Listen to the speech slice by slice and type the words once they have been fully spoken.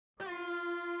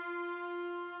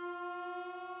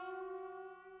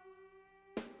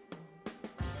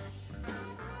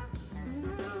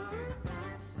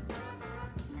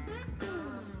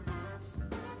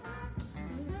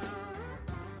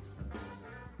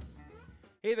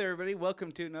Hey there, everybody.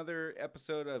 Welcome to another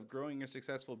episode of Growing Your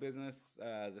Successful Business,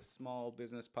 the Small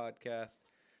Business Podcast.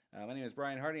 My name is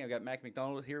Brian Harding. I've got Mac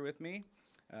McDonald here with me.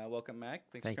 Welcome, Mac.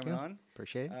 Thanks Thank for coming you. on.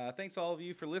 Appreciate it. Thanks all of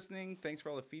you for listening. Thanks for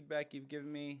all the feedback you've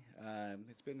given me.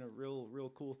 It's been a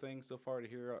real cool thing so far to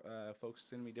hear folks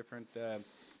send me different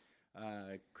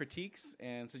critiques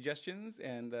and suggestions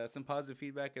and some positive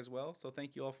feedback as well. So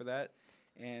thank you all for that.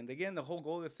 And again, the whole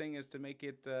goal of this thing is to make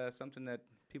it something that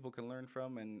people can learn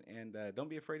from, and don't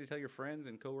be afraid to tell your friends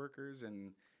and coworkers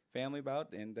and family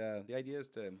about. And the idea is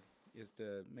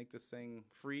to make this thing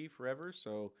free forever.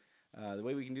 So the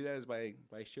way we can do that is by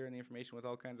sharing the information with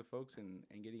all kinds of folks and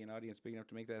getting an audience big enough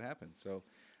to make that happen. So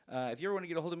if you ever want to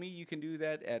get a hold of me, you can do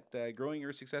that at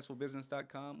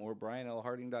growingyoursuccessfulbusiness.com or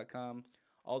brianlharding.com.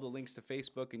 All the links to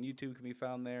Facebook and YouTube can be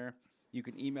found there. You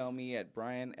can email me at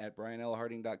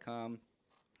brian@brianlharding.com.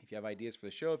 If you have ideas for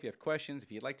the show, if you have questions,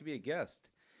 if you'd like to be a guest,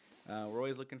 we're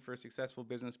always looking for successful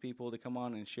business people to come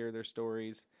on and share their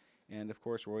stories. And, of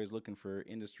course, we're always looking for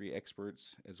industry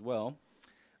experts as well.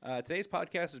 Today's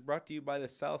podcast is brought to you by the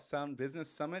South Sound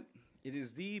Business Summit. It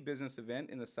is the business event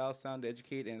in the South Sound to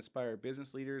educate and inspire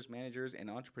business leaders, managers,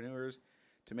 and entrepreneurs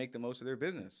to make the most of their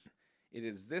business. It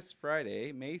is this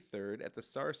Friday, May 3rd, at the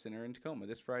Star Center in Tacoma.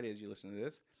 This Friday, as you listen to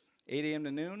this. 8 a.m.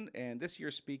 to noon, and this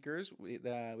year's speakers, we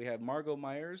have Margot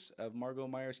Myers of Margot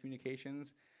Myers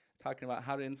Communications talking about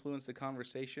how to influence the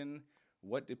conversation.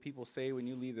 What do people say when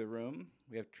you leave the room?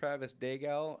 We have Travis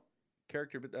Dagal,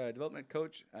 character development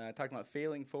coach, talking about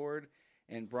failing forward,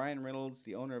 and Brian Reynolds,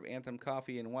 the owner of Anthem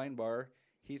Coffee and Wine Bar.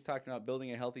 He's talking about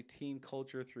building a healthy team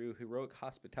culture through heroic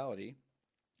hospitality.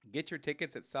 Get your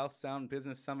tickets at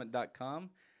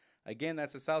southsoundbusinesssummit.com. Again,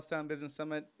 that's the South Sound Business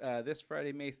Summit this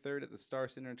Friday, May 3rd at the Star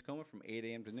Center in Tacoma from 8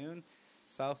 a.m. to noon,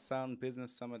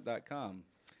 southsoundbusinesssummit.com.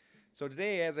 So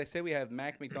today, as I said, we have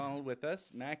Mac McDonald with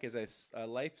us. Mac is a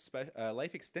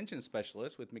life extension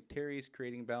specialist with McTerry's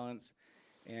Creating Balance,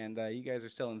 and you guys are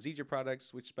selling Zedra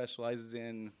products, which specializes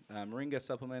in moringa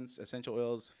supplements, essential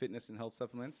oils, fitness and health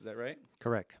supplements. Is that right?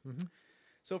 Correct. Mm-hmm.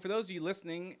 So for those of you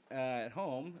listening at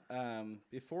home,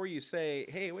 before you say,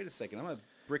 hey, wait a second, I'm a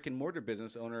brick and mortar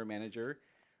business owner or manager,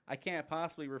 I can't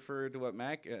possibly refer to what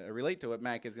Mac, relate to what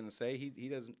Mac is going to say. He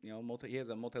does, he has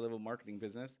a multi-level marketing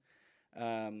business.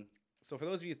 So for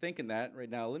those of you thinking that right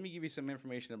now, let me give you some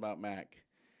information about Mac.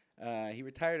 He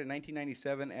retired in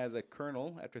 1997 as a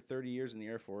colonel after 30 years in the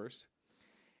Air Force.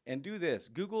 And do this,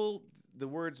 Google the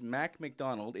words Mac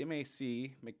McDonald,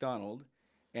 M-A-C, McDonald,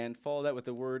 and follow that with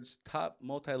the words top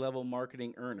multi-level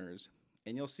marketing earners.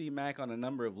 And you'll see Mac on a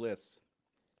number of lists.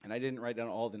 And I didn't write down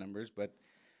all the numbers, but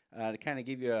to kind of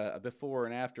give you a before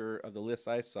and after of the lists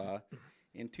I saw,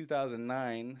 in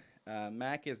 2009,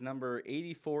 Mac is number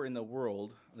 84 in the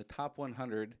world, the top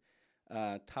 100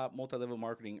 top multi-level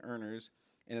marketing earners.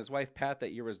 And his wife, Pat,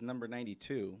 that year was number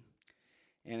 92.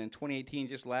 And in 2018,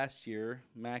 just last year,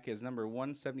 Mac is number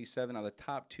 177 out of the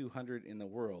top 200 in the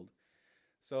world.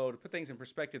 So to put things in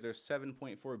perspective, there's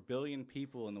 7.4 billion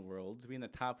people in the world. To be in the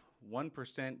top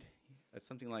 1%, that's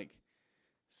something like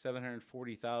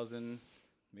 740,000.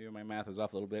 Maybe my math is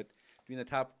off a little bit. To be in the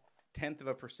top 10th of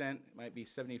a percent, it might be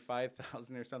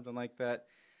 75,000 or something like that.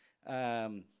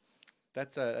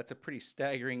 That's a pretty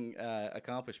staggering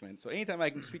accomplishment. So anytime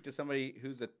I can speak to somebody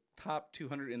who's the top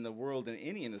 200 in the world in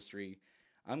any industry,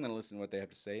 I'm going to listen to what they have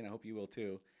to say, and I hope you will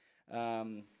too.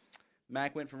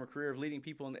 Mac went from a career of leading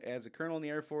people as a colonel in the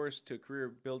Air Force to a career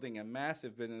building a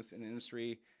massive business in an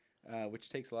industry, which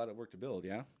takes a lot of work to build,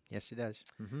 yeah? Yes, it does.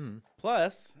 Mm-hmm.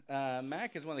 Plus,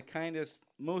 Mac is one of the kindest,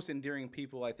 most endearing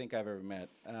people I think I've ever met.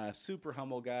 Super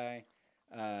humble guy,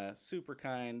 super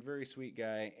kind, very sweet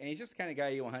guy, and he's just the kind of guy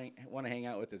you want to hang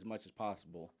out with as much as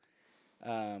possible.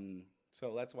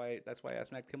 So that's why I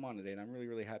asked Mac to come on today, and I'm really,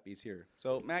 really happy he's here.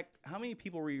 So, Mac, how many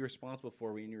people were you responsible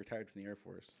for when you retired from the Air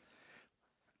Force?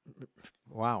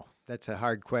 Wow, that's a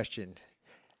hard question.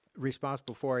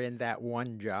 Responsible for in that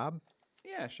one job?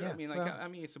 Yeah, sure. Yeah, I mean, like, how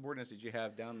many subordinates did you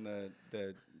have down the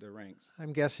ranks?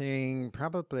 I'm guessing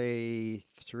probably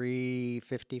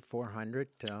 350, 400.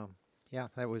 Yeah,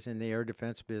 that was in the air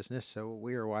defense business, so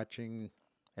we were watching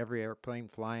every airplane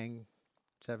flying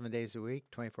 7 days a week,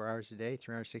 24 hours a day,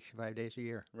 365 days a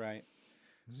year. Right.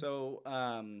 So,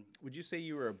 would you say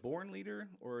you were a born leader,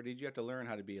 or did you have to learn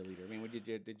how to be a leader? I mean,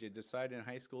 did you decide in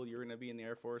high school you were going to be in the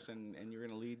Air Force and you were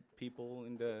going to lead people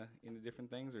into different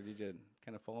things, or did you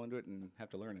kind of fall into it and have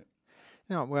to learn it?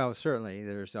 No, well, certainly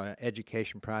there's an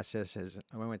education process. As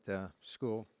I went to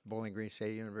school, Bowling Green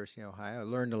State University, Ohio. I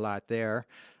learned a lot there.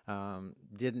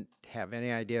 Didn't have any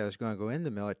idea I was going to go in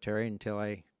the military until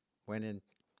I went in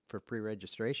for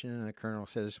pre-registration, and the colonel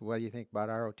says, "What do you think about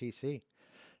ROTC?"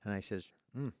 And I says,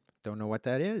 don't know what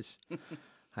that is.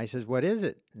 I says, what is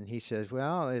it? And he says,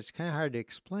 well, it's kind of hard to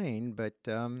explain, but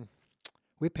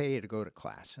we pay you to go to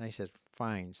class. And I said,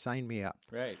 fine, sign me up.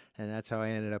 Right. And that's how I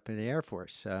ended up in the Air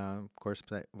Force. Of course,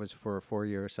 that was for a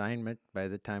 4-year assignment. By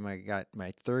the time I got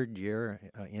my 3rd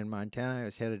year in Montana, I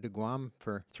was headed to Guam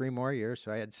for 3 more years,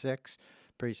 so I had 6.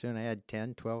 Pretty soon I had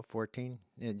 10, 12, 14.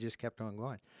 It just kept on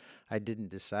going. I didn't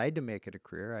decide to make it a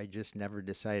career. I just never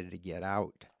decided to get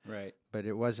out. Right. But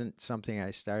it wasn't something I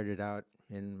started out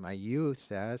in my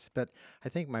youth as. But I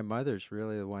think my mother's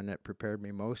really the one that prepared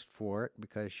me most for it,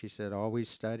 because she said, always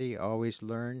study, always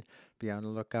learn, be on the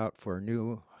lookout for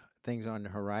new things on the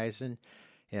horizon,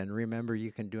 and remember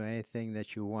you can do anything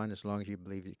that you want as long as you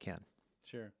believe you can.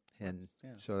 Sure. And Yeah.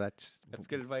 so that's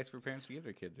good advice for parents to give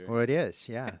their kids, right? well, it is,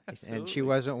 yeah. And she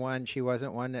Absolutely.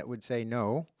 wasn't one that would say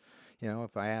no. You know,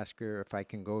 if I ask her if I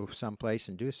can go someplace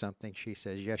and do something, she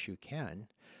says, yes, you can,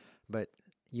 but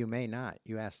you may not.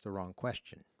 You asked the wrong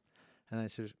question. And I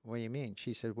said, what do you mean?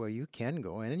 She said, well, you can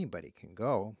go, and anybody can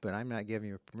go, but I'm not giving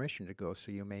you permission to go,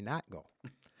 so you may not go.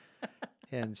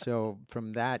 And so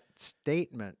from that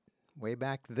statement way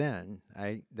back then,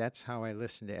 that's how I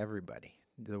listen to everybody.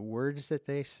 The words that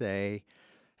they say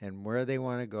and where they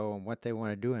want to go and what they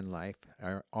want to do in life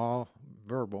are all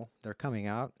verbal. They're coming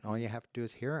out. All you have to do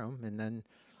is hear them and then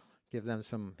give them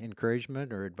some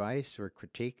encouragement or advice or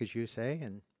critique, as you say,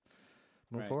 and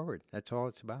move Right. forward. That's all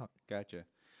it's about. Gotcha.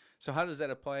 So how does that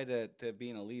apply to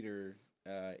being a leader,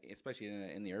 especially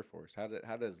in the Air Force?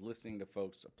 How does listening to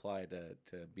folks apply to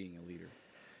being a leader?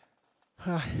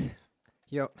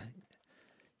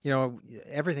 You know,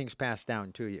 everything's passed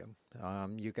down to you.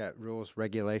 You got rules,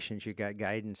 regulations, you got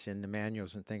guidance in the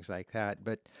manuals and things like that.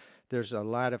 But there's a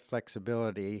lot of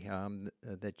flexibility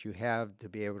that you have to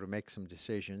be able to make some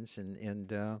decisions.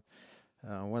 And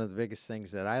one of the biggest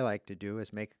things that I like to do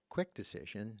is make a quick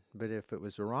decision. But if it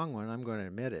was the wrong one, I'm going to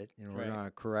admit it. You know, we're Right. going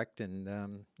to correct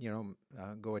and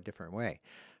go a different way.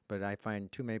 But I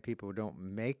find too many people who don't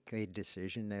make a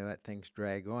decision. They let things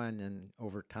drag on, and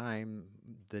over time,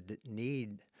 the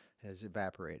need has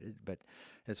evaporated. But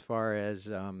as far as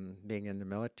being in the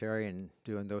military and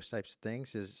doing those types of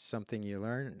things is something you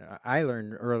learn. I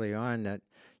learned early on that,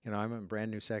 you know, I'm a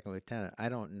brand new second lieutenant. I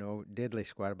don't know diddly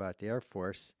squat about the Air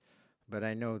Force, but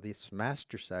I know this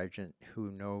master sergeant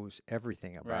who knows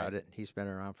everything about Right. it. He's been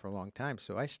around for a long time,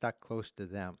 so I stuck close to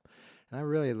them. And I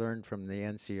really learned from the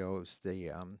NCOs,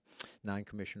 the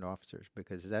non-commissioned officers,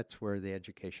 because that's where the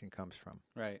education comes from.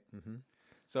 Right. Mm-hmm.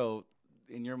 So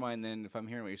in your mind, then, if I'm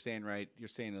hearing what you're saying right, you're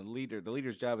saying the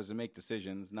leader's job is to make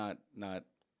decisions, not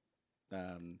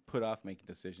put off making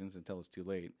decisions until it's too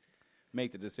late.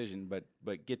 Make the decision, but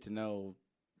get to know,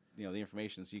 you know, the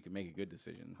information so you can make a good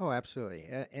decision. Oh, absolutely.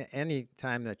 Any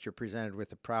time that you're presented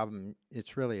with a problem,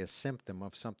 it's really a symptom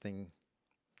of something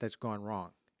that's gone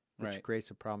wrong, which Right. creates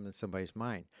a problem in somebody's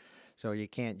mind. So you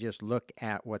can't just look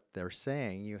at what they're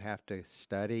saying. You have to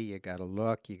study. You got to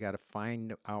look. You got to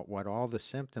find out what all the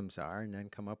symptoms are, and then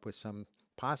come up with some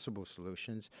possible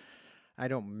solutions. I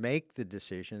don't make the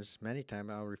decisions. Many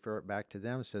times I'll refer it back to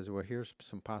them and says, well, here's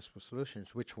some possible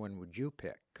solutions. Which one would you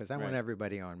pick? Because I want Right.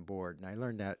 everybody on board. And I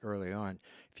learned that early on.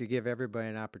 If you give everybody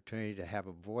an opportunity to have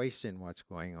a voice in what's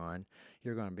going on,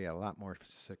 you're going to be a lot more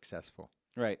successful.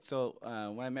 Right. So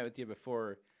when I met with you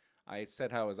before, I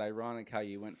said how it was ironic how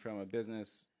you went from a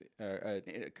business, a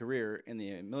career in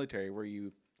the military where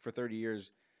you, for 30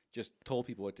 years, just told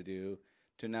people what to do,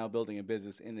 to now building a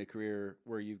business in a career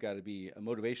where you've got to be a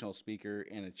motivational speaker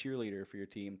and a cheerleader for your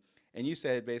team. And you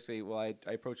said basically, well, I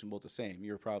approach them both the same.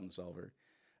 You're a problem solver.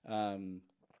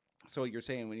 So you're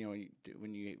saying when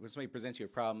somebody presents you a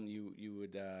problem, you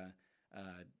would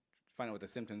find out what the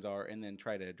symptoms are and then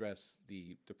try to address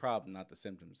the problem, not the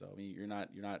symptoms. Though I mean, you're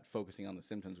not focusing on the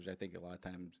symptoms, which I think a lot of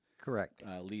times Correct.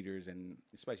 leaders and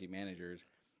especially managers,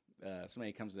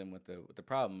 somebody comes to them with the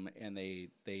problem and they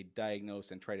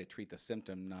diagnose and try to treat the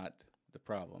symptom, not the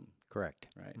problem. Correct.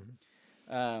 Right.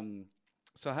 Mm-hmm.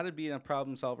 So how did being a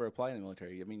problem solver apply in the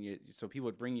military? I mean, so people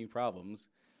would bring you problems,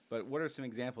 but what are some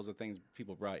examples of things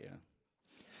people brought you?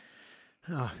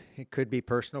 It could be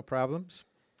personal problems.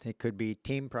 It could be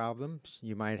team problems.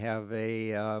 You might have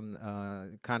a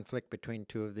conflict between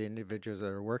two of the individuals that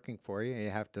are working for you.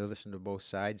 You have to listen to both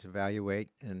sides, evaluate,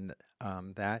 and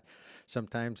that.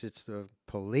 Sometimes it's the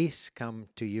police come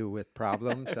to you with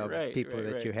problems of Right, people right,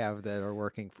 that right. you have that are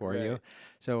working for you. Right.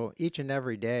 So each and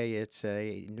every day, it's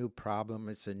a new problem.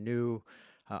 It's a new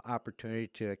opportunity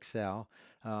to excel.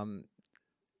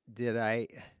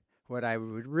 What I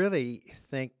would really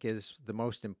think is the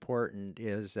most important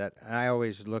is that I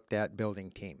always looked at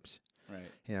building teams.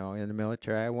 Right. You know, in the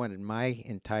military, I wanted my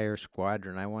entire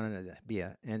squadron. I wanted it to be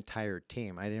an entire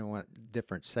team. I didn't want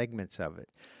different segments of it.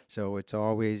 So it's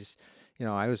always, you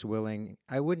know, I was willing.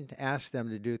 I wouldn't ask them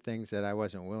to do things that I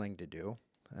wasn't willing to do.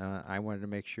 I wanted to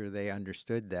make sure they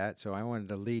understood that. So I wanted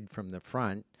to lead from the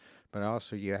front, but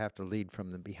also you have to lead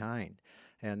from the behind.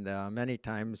 And many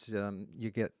times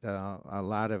you get a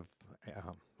lot of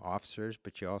officers,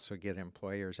 but you also get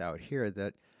employers out here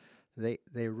that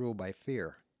they rule by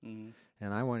fear. Mm-hmm.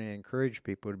 And I want to encourage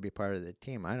people to be part of the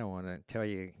team. I don't want to tell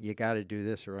you, you got to do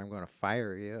this or I'm going to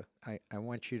fire you. I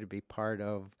want you to be part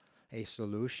of a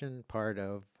solution, part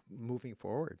of moving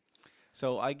forward.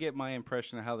 So I get my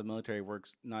impression of how the military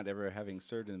works, not ever having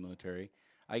served in the military.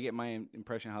 I get my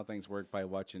impression of how things work by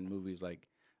watching movies like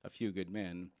A Few Good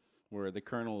Men, where the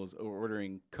colonel is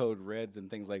ordering code reds and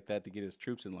things like that to get his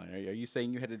troops in line. Are you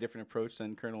saying you had a different approach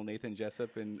than Colonel Nathan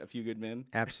Jessup in A Few Good Men?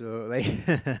 Absolutely.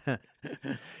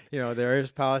 You know, there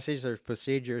is policies, there's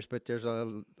procedures, but there's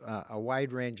a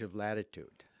wide range of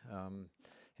latitude.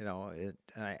 You know,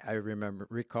 I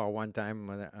recall one time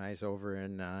when I was over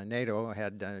in NATO, I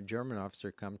had a German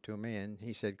officer come to me and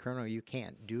he said, "Colonel, you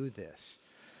can't do this."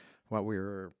 What we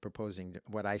were proposing,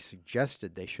 what I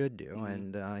suggested they should do,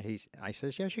 Mm-hmm. and I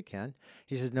says, "Yes, you can."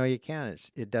 He says, "No, you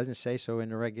can't. It doesn't say so in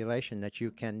the regulation that you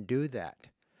can do that."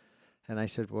 And I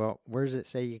said, "Well, where does it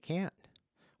say you can't?"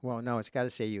 "Well, no, it's got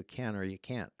to say you can or you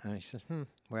can't." And I said,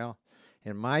 well,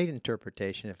 in my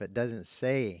interpretation, if it doesn't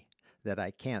say that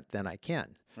I can't, then I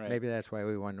can. Right. Maybe that's why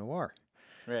we won the war.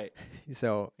 Right.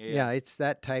 So Yeah. it's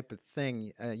that type of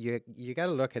thing. You got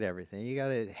to look at everything. You got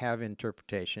to have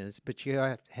interpretations, but you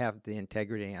have to have the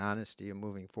integrity and honesty of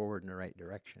moving forward in the right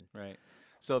direction. Right.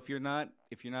 So if you're not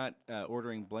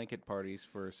ordering blanket parties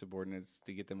for subordinates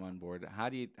to get them on board, how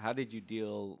did you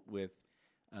deal with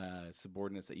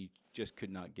subordinates that you just could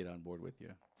not get on board with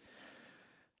you?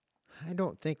 I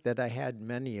don't think that I had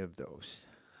many of those.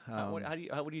 How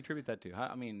would you attribute that to?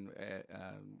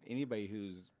 Anybody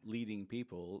who's leading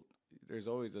people, there's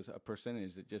always a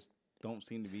percentage that just don't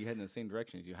seem to be heading in the same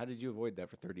direction as you. How did you avoid that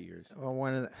for 30 years? Well,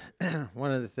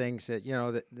 one of the things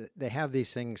that they have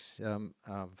these things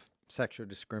of sexual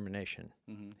discrimination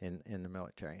in the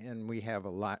military, and we have a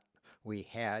lot. We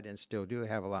had and still do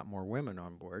have a lot more women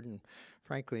on board, and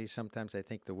frankly, sometimes I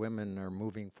think the women are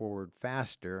moving forward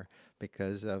faster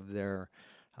because of their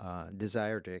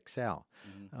desire to excel.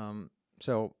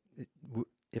 So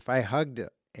if I hugged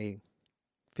a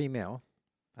female,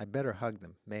 I better hug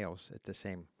the males at the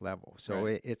same level. So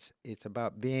Right. it's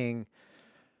about being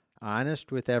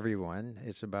honest with everyone.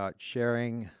 It's about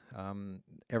sharing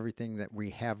everything that we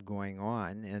have going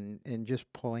on and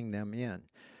just pulling them in.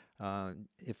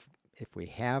 If we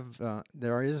have,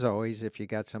 there is always, if you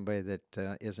got somebody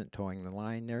that isn't towing the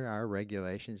line, there are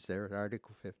regulations, there are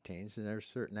Article 15s, and there's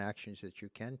certain actions that you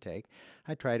can take.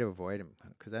 I try to avoid them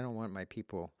because I don't want my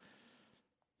people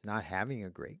not having a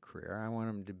great career. I want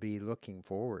them to be looking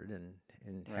forward and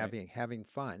Right. having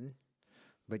fun,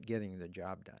 but getting the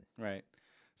job done. Right.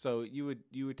 So you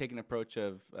would take an approach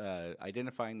of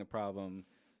identifying the problem,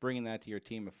 bringing that to your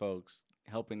team of folks,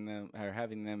 helping them or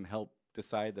having them help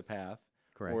decide the path.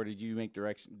 Correct. Or did you make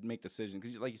decisions?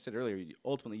 Because like you said earlier,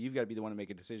 ultimately you've got to be the one to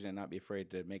make a decision and not be afraid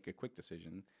to make a quick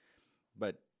decision.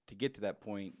 But to get to that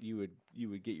point, you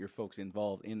would get your folks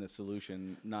involved in the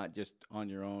solution, not just on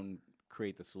your own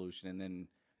create the solution and then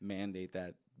mandate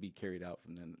that be carried out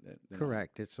from them.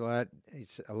 Correct. It's a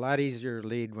lot easier to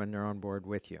lead when they're on board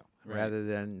with you, Right. rather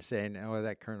than saying, "Oh,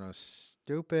 that colonel's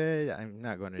stupid. I'm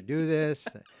not going to do this."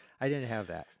 I didn't have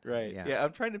that. Right. Yeah. Yeah.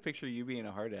 I'm trying to picture you being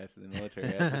a hard ass in the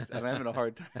military. I'm having a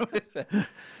hard time with that.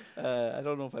 I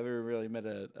don't know if I've ever really met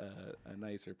a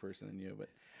nicer person than you, but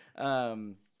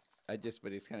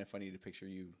but it's kind of funny to picture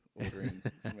you ordering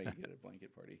somebody to get a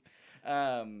blanket party.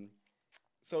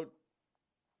 So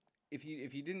if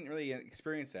you didn't really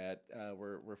experience that,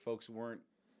 where folks weren't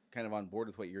kind of on board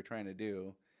with what you were trying to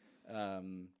do,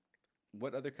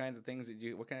 what other kinds of things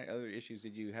what kind of other issues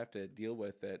did you have to deal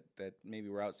with that maybe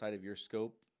were outside of your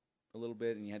scope a little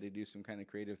bit, and you had to do some kind of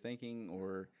creative thinking,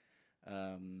 or,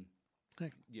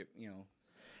 you know?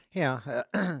 Yeah.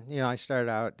 I started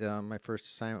out, my first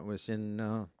assignment was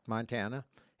in Montana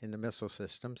in the missile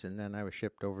systems, and then I was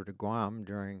shipped over to Guam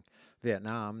during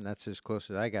Vietnam. That's as close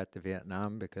as I got to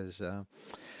Vietnam because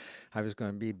I was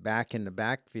going to be back in the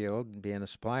backfield, being a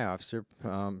supply officer,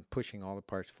 pushing all the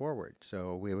parts forward.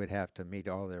 So we would have to meet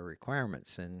all their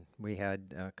requirements. And we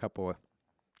had a couple of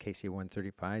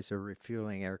KC-135s, or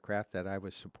refueling aircraft that I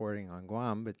was supporting on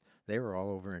Guam, but they were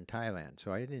all over in Thailand.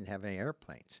 So I didn't have any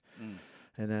airplanes.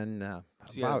 And then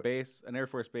So you had a about base, an Air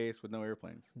Force base with no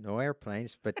airplanes. no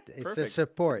airplanes, but it's a Perfect.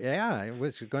 support. Yeah, it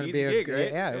was going to Easy be gig, a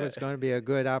right? yeah, it Yeah. was going to be a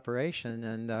good operation.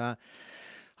 And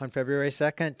on February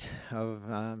 2nd of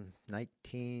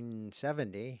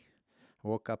 1970, I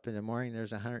woke up in the morning.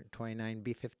 There's 129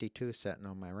 B-52 sitting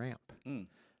on my ramp, Mm.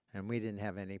 and we didn't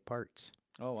have any parts.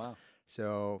 Oh wow.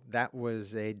 So that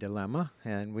was a dilemma,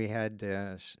 and we had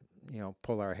to,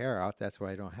 pull our hair out. That's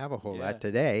why I don't have a whole Yeah. lot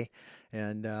today,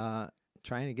 and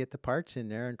trying to get the parts in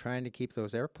there and trying to keep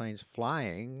those airplanes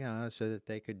flying so that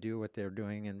they could do what they're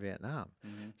doing in Vietnam.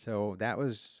 Mm-hmm. So that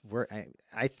was where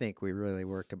I think we really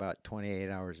worked about 28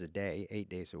 hours a day, 8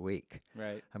 days a week,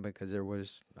 Right. because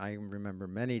I remember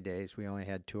many days we only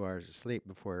had 2 hours of sleep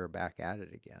before we were back at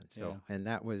it again. So and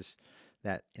that was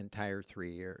that entire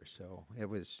 3 years. So it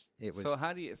was. So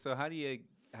how do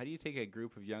you take a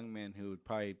group of young men who would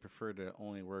probably prefer to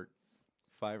only work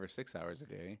 5 or 6 hours a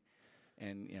day,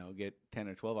 and get 10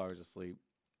 or 12 hours of sleep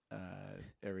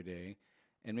every day,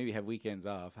 and maybe have weekends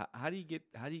off? How do you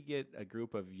get a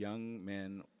group of young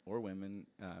men or women?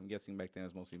 I'm guessing back then it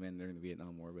was mostly men during the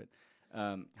Vietnam War, but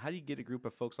how do you get a group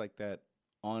of folks like that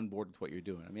on board with what you're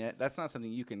doing? I mean, that's not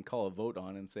something you can call a vote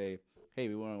on and say, hey,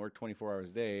 we want to work 24 hours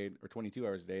a day or 22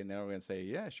 hours a day, and they're going to say,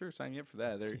 yeah, sure, sign me up for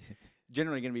that. They're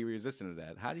generally going to be resistant to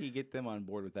that. How do you get them on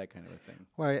board with that kind of a thing?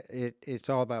 Well, it's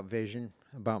all about vision,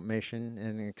 about mission,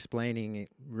 and explaining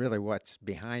really what's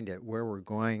behind it, where we're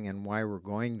going and why we're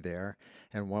going there,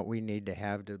 and what we need to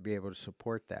have to be able to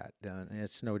support that. And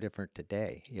it's no different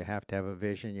today. You have to have a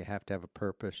vision. You have to have a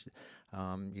purpose.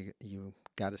 You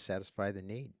got to satisfy the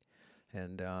need.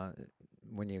 And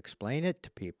when you explain it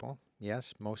to people,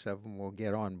 yes, most of them will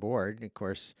get on board. Of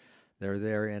course, they're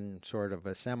there in sort of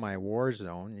a semi-war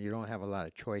zone. You don't have a lot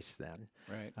of choice then.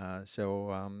 Right.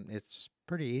 So it's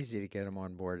pretty easy to get them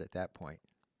on board at that point.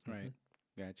 Right.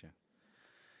 Gotcha.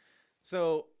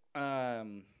 So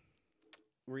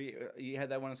you had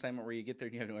that one assignment where you get there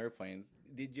and you have no airplanes.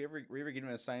 Were you ever given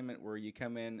an assignment where you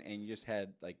come in and you just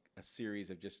had like a series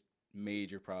of just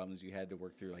major problems you had to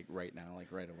work through, like right now,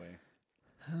 like right away?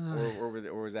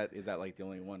 Or is that like the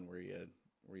only one where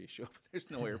you show up?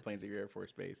 There's no airplanes at your Air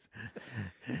Force base.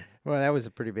 Well, that was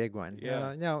a pretty big one.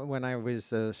 Yeah. When I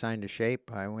was assigned to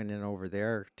SHAPE, I went in over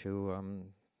there to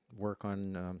work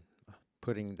on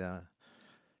putting the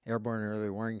Airborne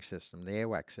Early Warning System, the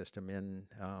AWACS system,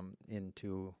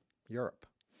 into Europe.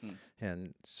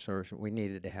 And so we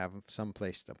needed to have some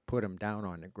place to put them down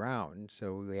on the ground.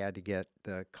 So we had to get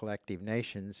the collective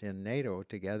nations in NATO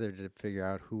together to figure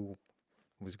out who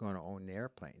was going to own the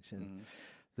airplanes. And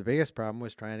the biggest problem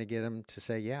was trying to get them to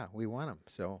say, yeah, we want them.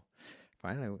 So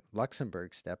finally,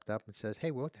 Luxembourg stepped up and says,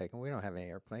 hey, we'll take them. We don't have any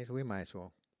airplanes. We might as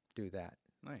well do that.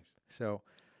 Nice. So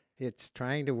it's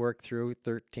trying to work through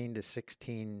 13 to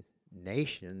 16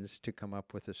 nations to come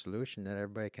up with a solution that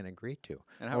everybody can agree to.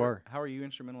 And how are you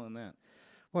instrumental in that?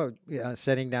 Well,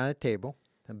 setting down a table,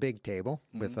 a big table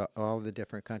with all the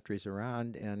different countries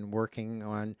around, and working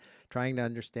on trying to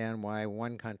understand why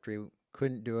one country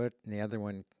couldn't do it and the other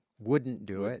one wouldn't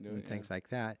do it, and things like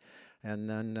that. And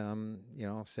then,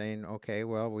 saying, okay,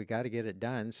 well, we got to get it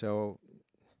done. So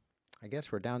I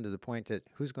guess we're down to the point that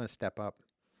who's going to step up?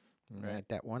 Right.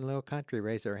 That one little country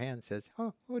raised their hand and says,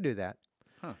 oh, we'll do that.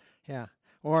 Huh. Yeah.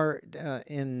 Or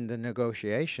in the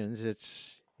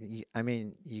negotiations,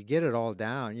 you get it all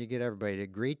down, you get everybody to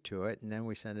agree to it, and then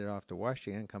we send it off to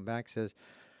Washington, come back, says,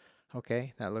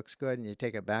 okay, that looks good, and you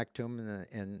take it back to them,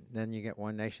 and then you get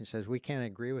one nation says, we can't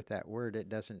agree with that word. It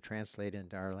doesn't translate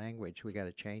into our language. We got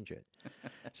to change it.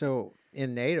 So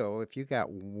in NATO, if you got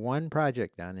one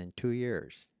project done in 2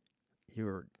 years,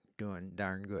 you're doing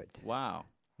darn good. Wow.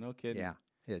 No kidding. Yeah.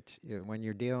 It's when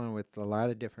you're dealing with a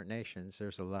lot of different nations,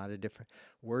 there's a lot of different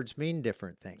words mean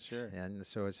different things. Sure. And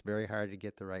so it's very hard to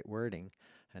get the right wording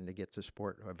and to get the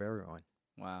support of everyone.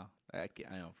 Wow. I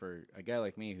know for a guy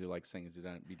like me who likes things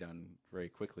to be done very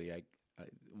quickly,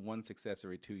 one success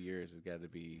every 2 years has got to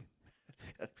be. It's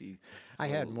got to be. I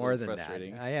had more than that.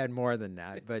 Frustrating. I had more than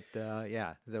that, but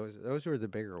yeah, those were the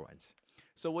bigger ones.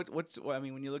 So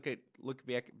when you look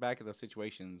back at those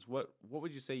situations, what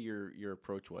would you say your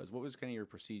approach was? What was kind of your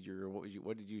procedure?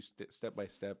 What did you step by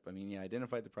step? I mean, you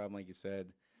identified the problem like you said,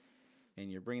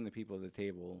 and you're bringing the people to the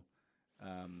table.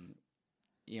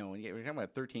 When we're talking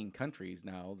about 13 countries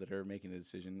now that are making a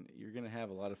decision, you're going to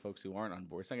have a lot of folks who aren't on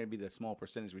board. It's not going to be the small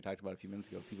percentage we talked about a few minutes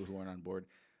ago of people who aren't on board.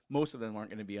 Most of them aren't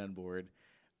going to be on board.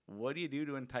 What do you do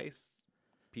to entice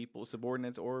people,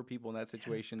 subordinates, or people in that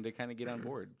situation to kind of get on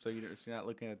board? So you're not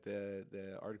looking at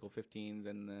the Article 15s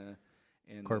and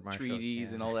and Court the martials, treaties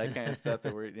yeah. and all that kind of stuff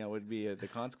that were would be the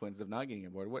consequence of not getting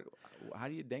aboard. How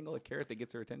do you dangle a carrot that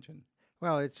gets their attention?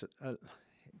 Well, it's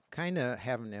kind of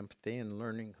having empathy and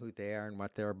learning who they are and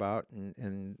what they're about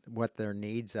and what their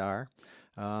needs are.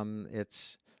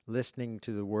 It's listening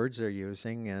to the words they're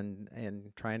using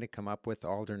and trying to come up with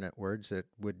alternate words that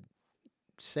would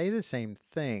say the same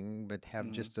thing but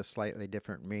have just a slightly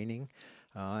different meaning.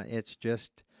 It's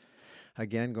just,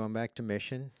 again, going back to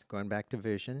mission, going back to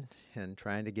vision, and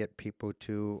trying to get people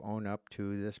to own up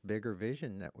to this bigger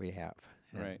vision that we have.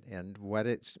 Right. And what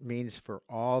it means for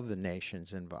all the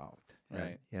nations involved.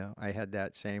 Right. I had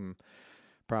that same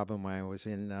problem when I was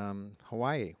in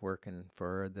Hawaii working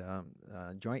for the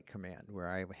Joint Command,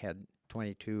 where I had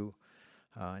 22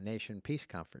 nation peace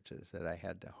conferences that I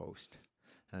had to host.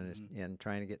 And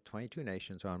trying to get 22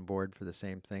 nations on board for the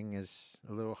same thing is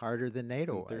a little harder than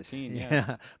NATO was. 13,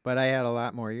 yeah. But I had a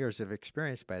lot more years of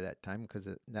experience by that time because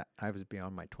I was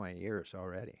beyond my 20 years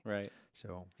already. Right.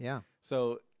 So, yeah.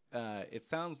 So it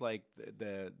sounds like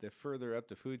the further up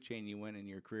the food chain you went in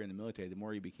your career in the military, the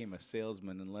more you became a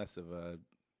salesman and less of a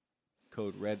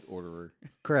code red orderer.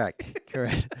 Correct.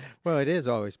 Well, it is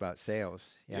always about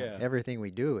sales. Yeah. Everything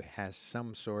we do has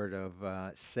some sort of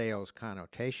sales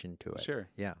connotation to it. Sure.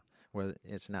 Yeah. Well,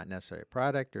 it's not necessarily a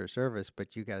product or a service,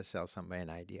 but you got to sell somebody an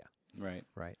idea. Right.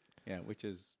 Right. Yeah, which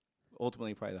is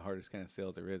ultimately probably the hardest kind of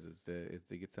sales there is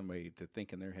to get somebody to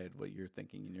think in their head what you're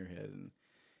thinking in your head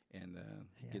and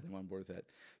get them on board with that.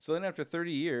 So then after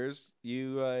 30 years,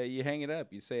 you hang it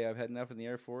up. You say, I've had enough in the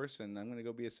Air Force, and I'm going to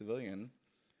go be a civilian.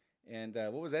 And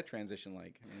what was that transition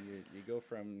like? I mean, you go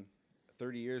from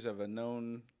 30 years of a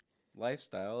known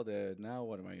lifestyle to now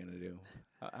what am I going to do?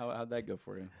 How'd that go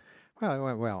for you? Well, it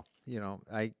went well.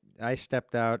 I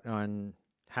stepped out on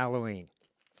Halloween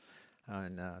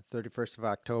on 31st of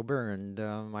October,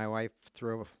 and my wife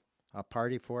threw a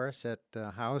party for us at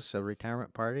the house, a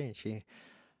retirement party, and she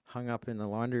hung up in the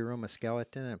laundry room a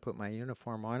skeleton and put my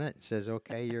uniform on it and says,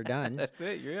 okay, you're done. That's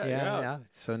it. You're out. Yeah.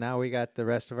 So now we got the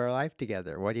rest of our life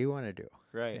together. What do you want to do?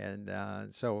 Right.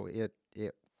 And so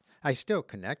I still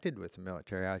connected with the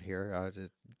military out here, out at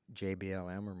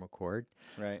JBLM or McCord.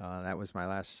 Right. That was my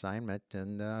last assignment,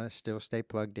 and still stay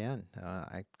plugged in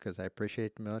because I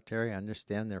appreciate the military. I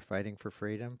understand they're fighting for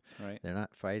freedom. Right. They're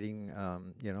not fighting,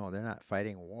 they're not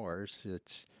fighting wars.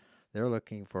 They're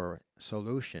looking for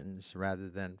solutions rather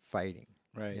than fighting.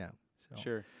 Right. Yeah.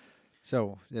 Sure.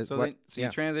 So you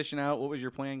transition out. What was your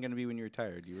plan going to be when you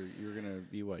retired? You were going to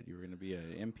be what? You were going to be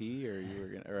an MP, or you were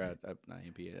going or not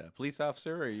MP, a police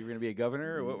officer, or you were going to be a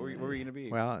governor, or what were you going to be?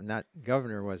 Well, not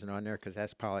governor wasn't on there because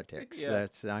that's politics. Yeah.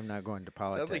 I'm not going to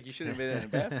politics. Sounds like you should have been an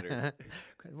ambassador.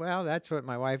 Well, that's what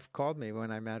my wife called me when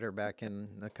I met her back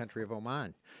in the country of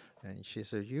Oman. And she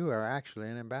says, you are actually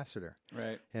an ambassador.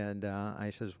 Right. And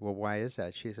I says, well, why is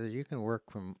that? She says, you can work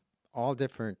from all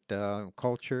different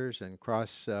cultures and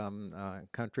cross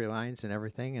country lines and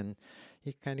everything, and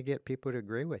you kind of get people to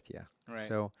agree with you. Right.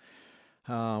 So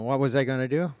what was I going to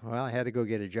do? Well, I had to go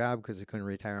get a job because I couldn't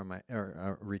retire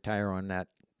on retire on that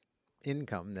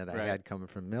income that I had coming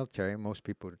from the military. Most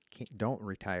people don't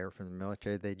retire from the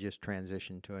military. They just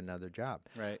transition to another job.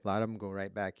 Right. A lot of them go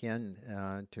right back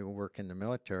in to work in the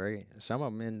military. Some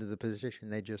of them into the position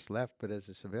they just left, but as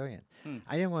a civilian.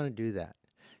 I didn't want to do that.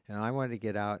 I wanted to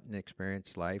get out and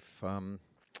experience life.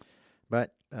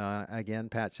 But again,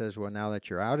 Pat says, well, now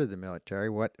that you're out of the military,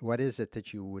 what is it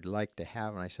that you would like to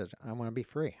have? And I said, I want to be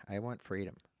free. I want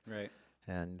freedom. Right.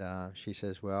 And she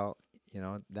says, well,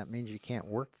 that means you can't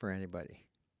work for anybody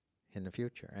in the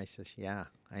future. I says, yeah,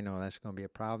 I know that's going to be a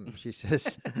problem. She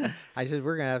says, I said,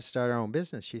 we're going to have to start our own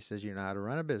business. She says, you know how to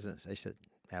run a business? I said,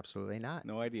 absolutely not.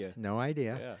 No idea. No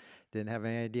idea. Yeah. Didn't have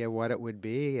any idea what it would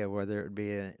be, whether it would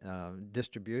be a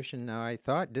distribution. Now, I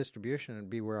thought distribution would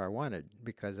be where I wanted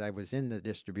because I was in the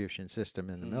distribution system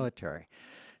in the military.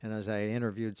 And as I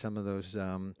interviewed some of those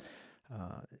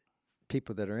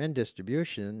people that are in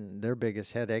distribution, their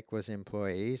biggest headache was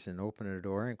employees and opening a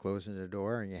door and closing the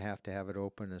door, and you have to have it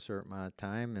open a certain amount of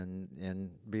time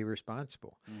and be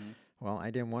responsible. Well, I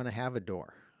didn't want to have a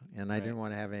door, and I didn't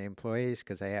want to have any employees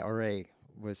because I already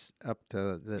was up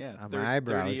to my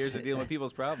eyebrows. 30 years of dealing with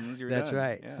people's problems, you were That's done.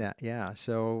 right. Yeah.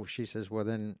 So she says, well,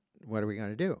 then what are we going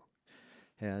to do?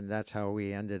 And that's how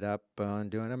we ended up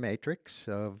doing a matrix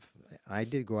of, I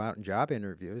did go out and job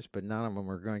interviews, but none of them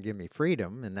were going to give me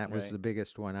freedom, and that was the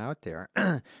biggest one out there.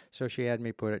 So she had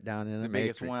me put it down in a matrix. The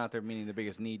biggest one out there, meaning the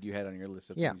biggest need you had on your list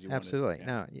of yeah, things you absolutely. wanted.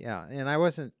 No, yeah. And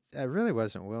I really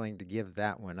wasn't willing to give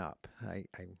that one up. I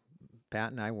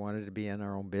Pat and I wanted to be in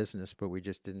our own business, but we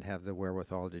just didn't have the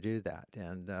wherewithal to do that.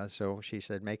 And so she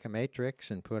said, make a matrix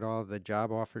and put all the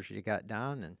job offers you got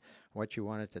down and what you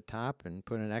want at the top and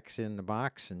put an X in the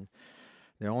box. And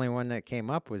the only one that came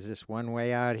up was this one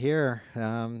way out here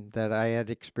that I had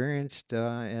experienced,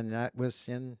 and that was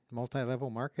in multi-level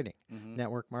marketing,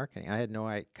 network marketing. I had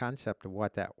no concept of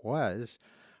what that was,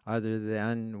 other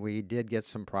than we did get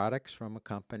some products from a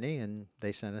company, and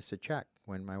they sent us a check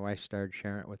when my wife started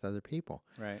sharing it with other people.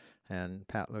 Right. And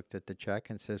Pat looked at the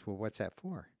check and says, well, what's that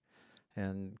for?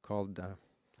 And called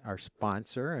our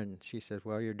sponsor, and she says,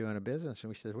 well, you're doing a business. And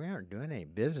we said, we aren't doing any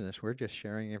business. We're just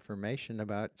sharing information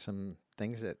about some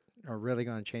things that are really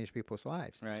going to change people's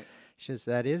lives. Right. She says,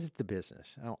 that is the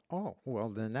business. Oh, well,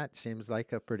 then that seems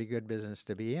like a pretty good business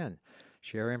to be in.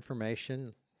 Share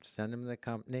information, send them to the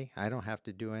company. I don't have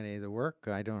to do any of the work.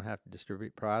 I don't have to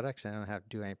distribute products. I don't have to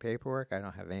do any paperwork. I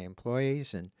don't have any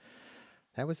employees. And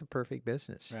that was a perfect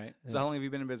business. Right. So how long have you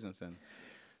been in business then?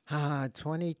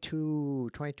 22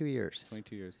 years.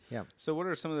 22 years. Yeah. So what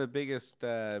are some of the biggest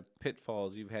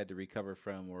pitfalls you've had to recover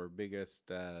from, or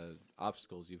biggest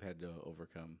obstacles you've had to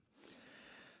overcome?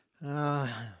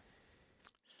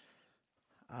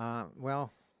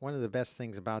 Well, one of the best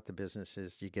things about the business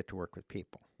is you get to work with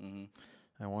people. Mm-hmm.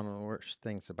 And one of the worst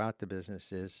things about the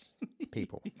business is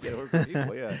people. You gotta work with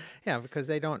people, yeah. Yeah, because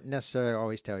they don't necessarily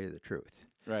always tell you the truth.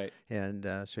 Right. And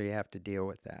so you have to deal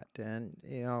with that. And,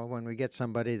 you know, when we get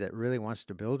somebody that really wants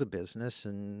to build a business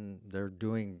and they're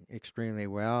doing extremely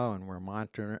well and we're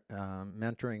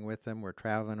mentoring with them, we're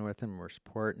traveling with them, we're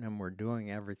supporting them, we're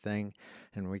doing everything,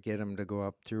 and we get them to go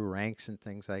up through ranks and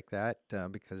things like that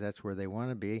because that's where they want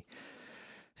to be.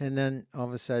 And then all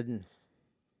of a sudden,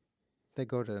 they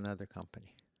go to another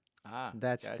company.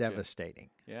 That's gotcha. devastating.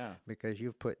 Yeah. Because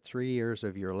you've put 3 years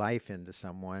of your life into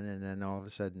someone, and then all of a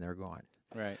sudden they're gone.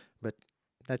 Right. But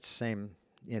that's the same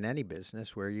in any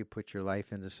business where you put your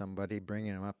life into somebody,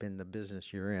 bringing them up in the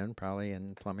business you're in, probably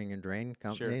in plumbing and drain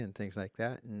company and things like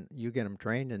that, and you get them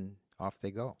trained and off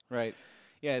they go. Right.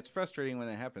 Yeah, it's frustrating when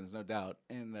that happens, no doubt.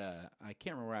 And I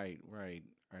can't remember where I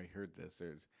heard this.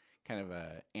 There's kind of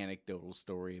a anecdotal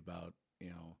story about, you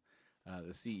know,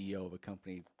 the CEO of a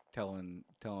company telling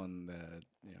the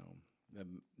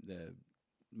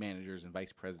managers and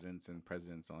vice presidents and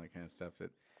presidents and all that kind of stuff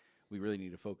that we really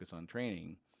need to focus on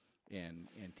training and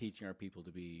teaching our people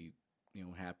to be, you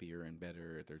know, happier and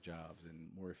better at their jobs and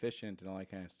more efficient and all that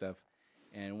kind of stuff.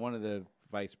 And one of the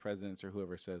vice presidents or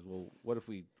whoever says, well, what if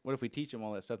we teach them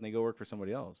all that stuff and they go work for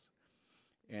somebody else?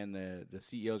 And the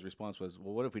CEO's response was,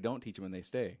 well, what if we don't teach them and they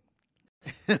stay?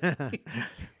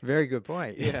 Very good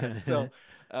point. Yeah. So,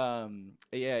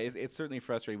 it's certainly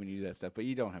frustrating when you do that stuff, but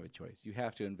you don't have a choice. You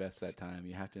have to invest that time.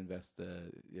 You have to invest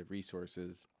the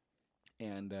resources,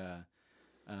 and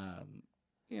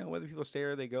you know, whether people stay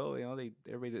or they go, you know,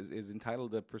 everybody is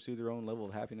entitled to pursue their own level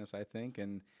of happiness, I think,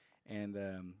 and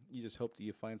you just hope that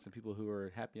you find some people who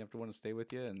are happy enough to want to stay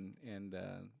with you, and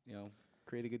you know,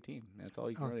 create a good team. That's all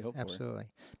you can really hope for. Absolutely.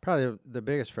 Probably the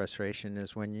biggest frustration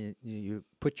is when you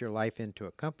put your life into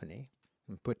a company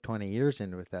and put 20 years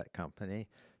into that company,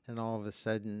 and all of a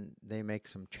sudden they make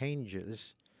some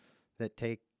changes that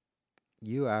take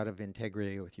you out of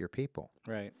integrity with your people.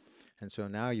 Right. And so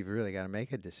now you've really got to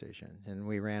make a decision. And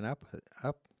we ran up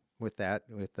with that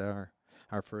with our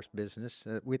first business.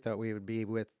 We thought we would be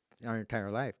with our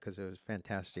entire life because it was a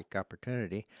fantastic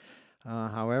opportunity.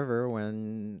 However,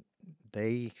 when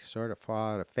they sort of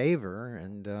fall out of favor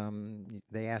and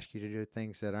they ask you to do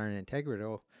things that aren't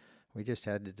integral, we just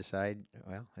had to decide,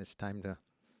 well, it's time to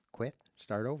quit,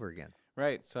 start over again.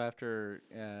 Right. So after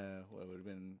what would have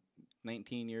been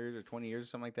 19 years or 20 years or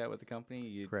something like that with the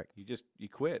company, Correct. You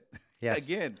quit. Yes.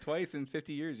 Again, twice in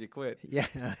 50 years you quit. Yeah.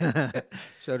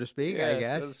 So to speak, Yeah, I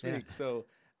guess. so to speak. Yeah. So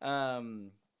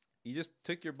you just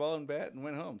took your ball and bat and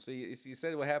went home. So you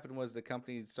said what happened was the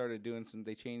company started doing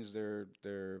they changed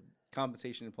their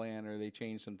compensation plan, or they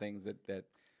changed some things that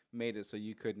made it so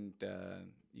you couldn't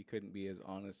be as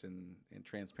honest and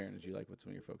transparent as you like with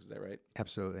some of your folks. Is that right?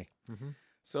 Absolutely. Mm-hmm.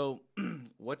 So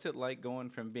what's it like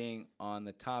going from being on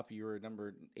the top, you were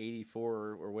number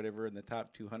 84 or whatever in the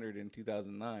top 200 in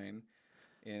 2009,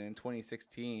 and in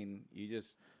 2016 you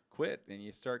just quit and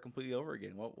you start completely over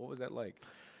again? What was that like?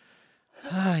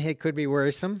 It could be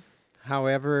worrisome.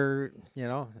 However, you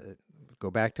know,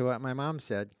 go back to what my mom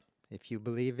said. If you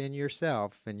believe in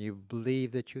yourself and you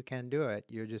believe that you can do it,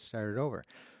 you just started over.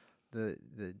 The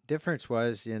difference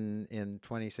was in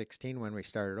 2016 when we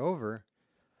started over,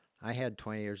 I had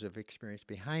 20 years of experience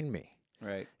behind me.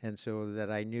 Right. And so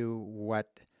that I knew what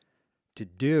to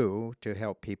do to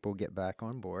help people get back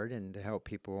on board and to help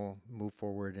people move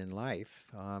forward in life.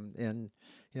 And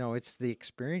it's the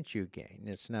experience you gain.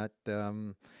 It's not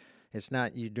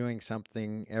you doing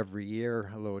something every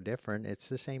year a little different. It's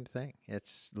the same thing.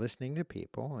 It's listening to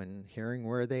people and hearing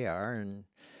where they are and,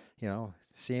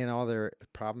 seeing all their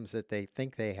problems that they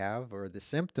think they have or the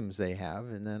symptoms they have,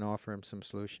 and then offer them some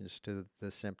solutions to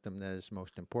the symptom that is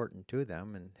most important to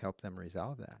them and help them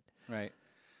resolve that. Right.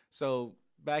 So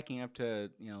backing up to,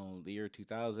 the year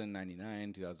 2000,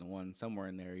 99, 2001, somewhere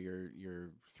in there, you're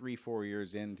 3-4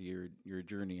 years into your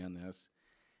journey on this.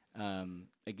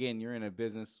 Again, you're in a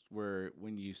business where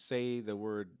when you say the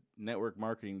word network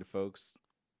marketing to folks,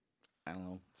 I don't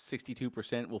know,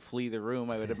 62% will flee the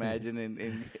room, I would imagine,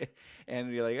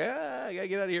 and you're like, I gotta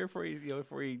get out of here before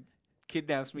he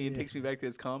kidnaps me and takes me back to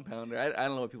his compound. I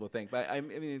don't know what people think, but I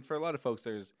mean, for a lot of folks,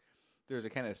 there's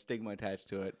a kind of stigma attached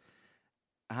to it.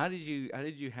 How did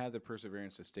you have the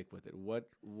perseverance to stick with it? What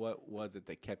was it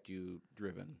that kept you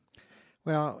driven?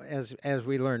 Well, as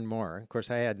we learned more, of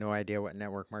course, I had no idea what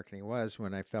network marketing was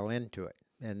when I fell into it,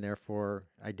 and therefore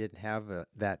I didn't have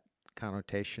that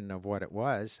connotation of what it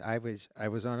was. I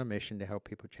was on a mission to help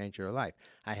people change their life.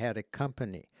 I had a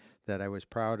company that I was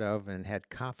proud of and had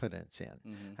confidence in.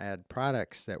 Mm-hmm. I had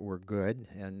products that were good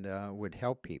and would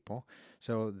help people.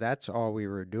 So that's all we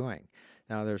were doing.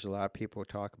 Now, there's a lot of people who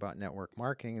talk about network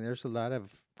marketing, and there's a lot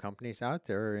of companies out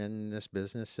there in this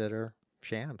business that are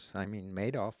shams. I mean,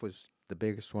 Madoff was the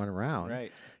biggest one around,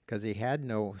 right? Because he had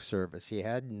no service. He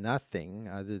had nothing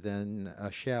other than a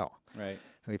shell. Right.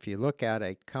 If you look at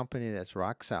a company that's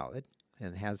rock solid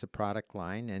and has a product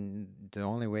line, and the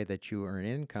only way that you earn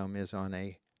income is on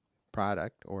a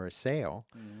product or a sale,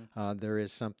 mm-hmm. There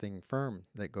is something firm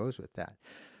that goes with that.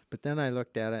 But then I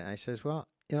looked at it and I says, well,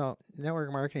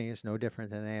 network marketing is no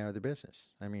different than any other business.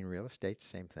 I mean, real estate's the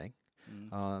same thing.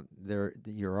 Mm-hmm.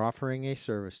 You're offering a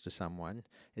service to someone.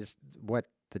 Is what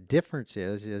the difference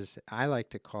is I like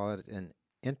to call it an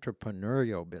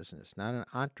entrepreneurial business, not an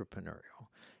entrepreneurial.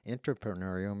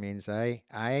 Entrepreneurial means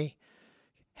I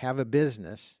have a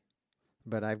business,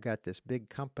 but I've got this big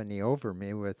company over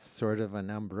me with sort of an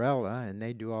umbrella, and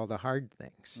they do all the hard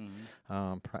things.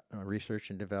 Mm-hmm. Research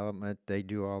and development, they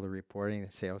do all the reporting,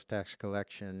 the sales tax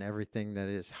collection, everything that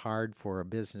is hard for a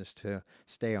business to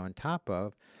stay on top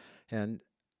of, and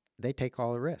they take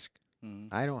all the risk.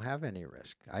 Mm-hmm. I don't have any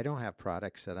risk. I don't have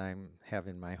products that I have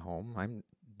in my home.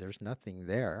 There's nothing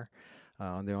there.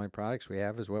 The only products we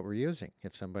have is what we're using.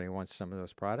 If somebody wants some of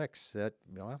those products,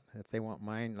 if they want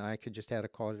mine, I could just had a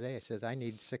call today. I said, I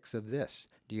need 6 of this.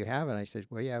 Do you have it? I said,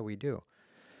 well, yeah, we do.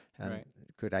 And right.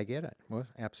 Could I get it? Well,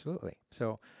 absolutely.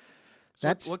 So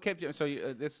that's what kept you. So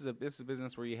this is a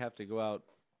business where you have to go out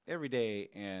every day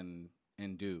and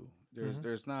do.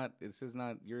 There's not. This is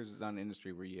not. Yours is not an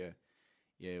industry where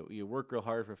you work real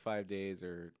hard for 5 days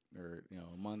or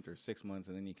a month or 6 months,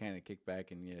 and then you kind of kick back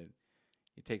and you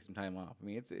take some time off. I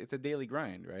mean, it's a daily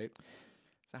grind, right?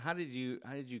 So how did you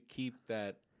keep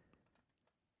that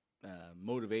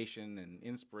motivation and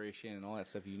inspiration and all that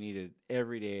stuff you needed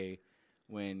every day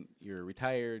when you're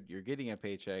retired, you're getting a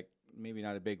paycheck, maybe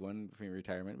not a big one for your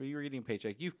retirement, but you were getting a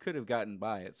paycheck. You could have gotten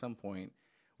by at some point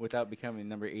without becoming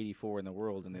number 84 in the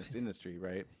world in this industry,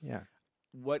 right? Yeah.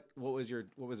 What was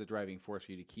the driving force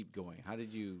for you to keep going? How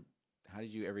did you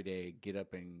every day get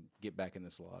up and get back in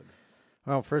the slog?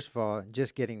 Well, first of all,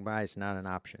 just getting by is not an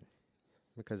option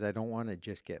because I don't want to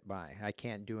just get by. I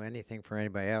can't do anything for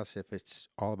anybody else if it's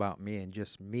all about me and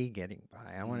just me getting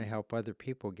by. I want to help other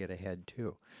people get ahead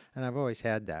too. And I've always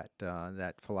had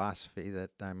that philosophy that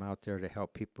I'm out there to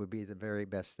help people be the very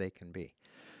best they can be.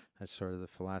 That's sort of the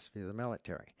philosophy of the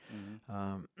military.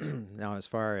 Mm-hmm. Now, as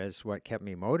far as what kept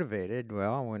me motivated,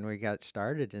 well, when we got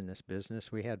started in this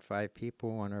business, we had 5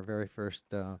 people on our very first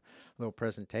little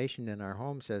presentation in our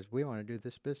home says, we want to do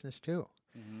this business too.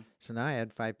 Mm-hmm. So now I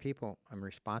had 5 people I'm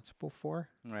responsible for.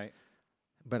 Right.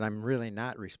 But I'm really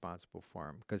not responsible for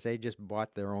them because they just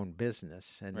bought their own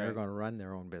business and they're going to run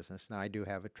their own business. Now, I do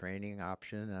have a training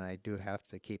option and I do have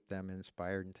to keep them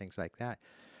inspired and things like that.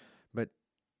 But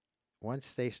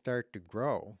once they start to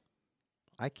grow,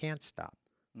 I can't stop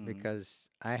because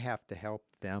I have to help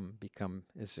them become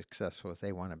as successful as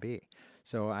they want to be.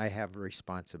 So I have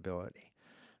responsibility.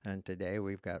 And today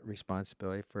we've got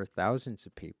responsibility for thousands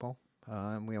of people.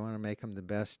 We want to make them the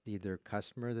best either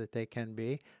customer that they can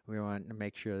be. We want to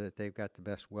make sure that they've got the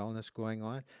best wellness going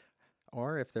on.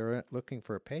 Or if they're looking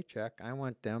for a paycheck, I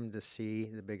want them to see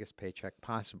the biggest paycheck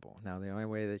possible. Now, the only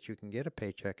way that you can get a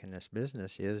paycheck in this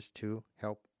business is to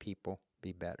help people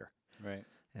be better. Right.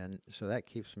 And so that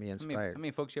keeps me inspired. How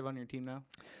many folks you have on your team now?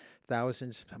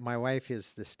 thousands. My wife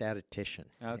is the statistician.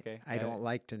 Okay, I got don't it.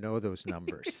 like to know those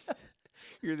numbers.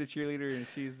 You're the cheerleader and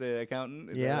she's the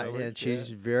accountant. Is that Yeah, how it and works? she's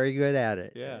very good at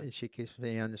it. Yeah. She keeps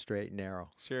me on the straight and narrow.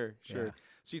 Sure, sure. Yeah.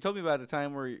 So you told me about a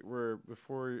time where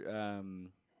before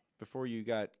you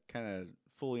got kind of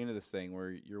fully into this thing, where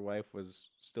your wife was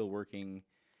still working,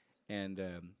 and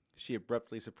she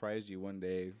abruptly surprised you one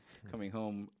day coming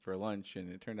home for lunch,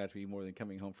 and it turned out to be more than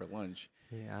coming home for lunch.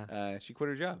 Yeah. She quit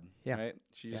her job. Yeah. Right.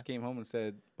 She just Yeah. came home and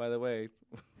said, "By the way,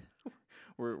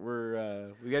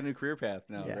 we got a new career path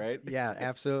now, Yeah. right?" Yeah,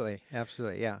 absolutely.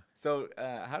 Absolutely. Yeah. So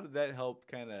how did that help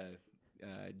kind of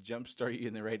jumpstart you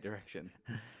in the right direction?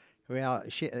 Well,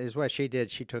 what she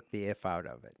did. She took the if out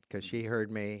of it because she heard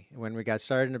me when we got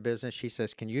started in the business. She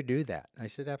says, "Can you do that?" I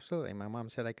said, "Absolutely." My mom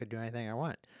said I could do anything I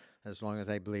want as long as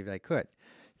I believed I could.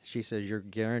 She says, "You're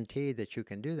guaranteed that you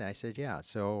can do that." I said, "Yeah."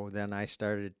 So then I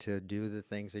started to do the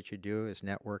things that you do, is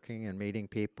networking and meeting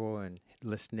people and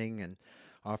listening and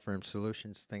offering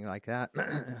solutions, things like that.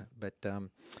 But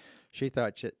she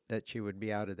thought that she would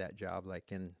be out of that job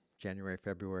like in January,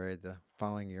 February, the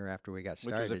following year after we got Which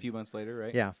started. was a few months later,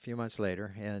 right? Yeah, a few months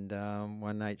later. And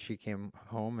one night she came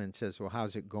home and says, "Well,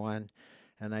 how's it going?"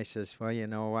 And I says, "Well, you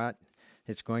know what?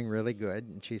 It's going really good."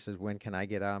 And she says, "When can I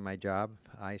get out of my job?"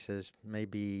 I says,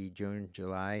 "Maybe June,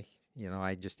 July."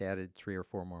 I just added 3 or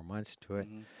 4 more months to it.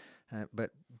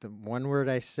 But the one word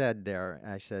I said there,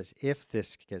 I says, "If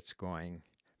this gets going,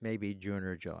 maybe June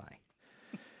or July."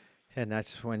 And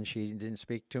that's when she didn't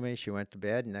speak to me. She went to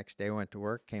bed. Next day, went to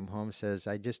work. Came home. Says,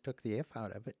 "I just took the if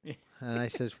out of it." And I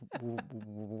says,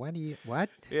 "What?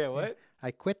 Yeah, what?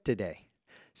 I quit today."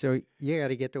 So you got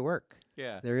to get to work.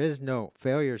 Yeah. There is no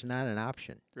failure's not an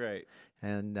option. Right.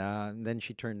 And then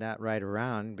she turned that right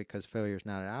around because failure's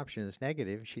not an option. It's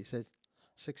negative. She says,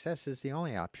 "Success is the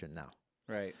only option now."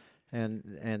 Right.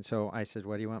 And so I said,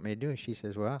 "What do you want me to do?" She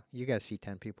says, "Well, you got to see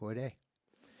 10 people a day."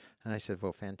 And I said,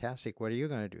 "Well, fantastic. What are you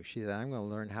going to do?" She said, "I'm going to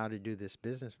learn how to do this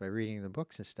business by reading the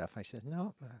books and stuff." I said,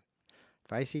 "No,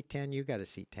 if I see 10, you got to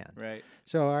see 10. Right.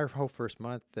 So our whole first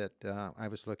month that I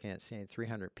was looking at seeing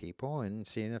 300 people and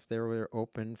seeing if they were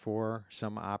open for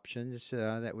some options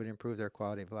that would improve their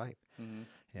quality of life. Mm-hmm.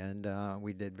 And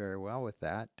we did very well with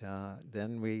that.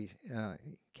 Then we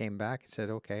came back and said,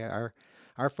 okay,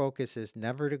 our focus is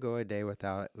never to go a day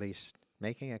without at least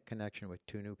making a connection with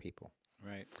 2 new people.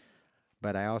 Right.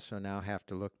 But I also now have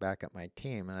to look back at my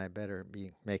team, and I better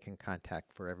be making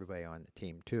contact for everybody on the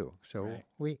team too. So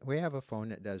Right. we have a phone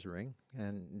that does ring,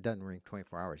 and it doesn't ring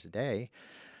 24 hours a day.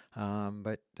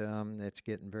 But it's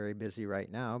getting very busy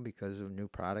right now because of new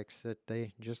products that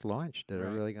they just launched that are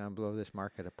Right. really going to blow this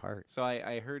market apart. So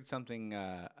I heard something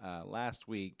last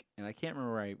week, and I can't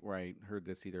remember where I heard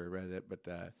this either or read it, but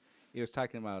it was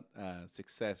talking about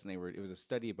success, and it was a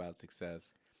study about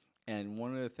success. And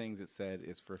one of the things it said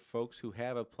is for folks who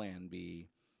have a plan B,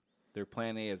 their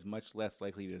plan A is much less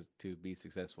likely to be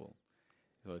successful.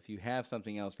 So if you have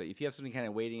something else if you have something kind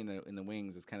of waiting in the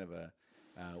wings, it's kind of a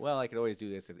well, I could always do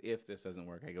this. If this doesn't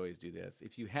work, I could always do this.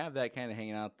 If you have that kind of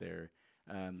hanging out there,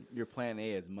 your plan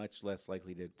A is much less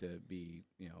likely to be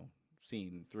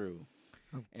seen through.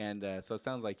 Oh. And so it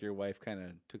sounds like your wife kind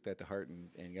of took that to heart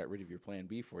and got rid of your plan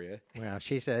B for you. Well,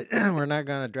 she said, we're not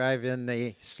going to drive in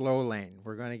the slow lane.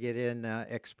 We're going to get in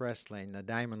express lane, the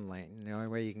diamond lane. The only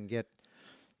way you can get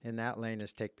in that lane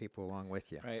is take people along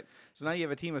with you. Right. So now you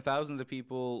have a team of thousands of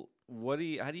people. How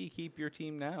do you keep your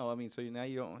team now? I mean, so now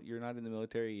you're not in the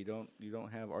military. You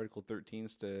don't have Article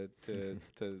 13s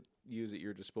to use at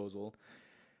your disposal.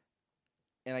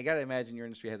 And I got to imagine your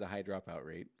industry has a high dropout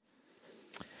rate.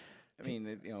 I mean,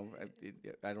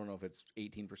 I don't know if it's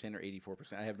 18% or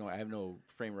 84%. I have no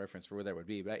frame of reference for where that would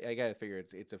be, but I got to figure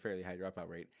it's a fairly high dropout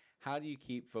rate. How do you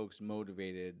keep folks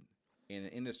motivated in an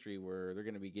industry where they're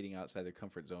going to be getting outside their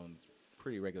comfort zones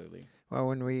pretty regularly? Well,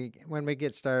 when we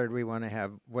get started, we want to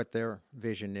have what their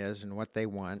vision is and what they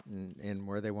want and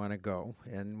where they want to go,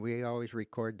 and we always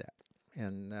record that.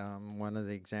 And one of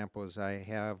the examples I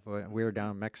have, we were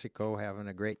down in Mexico having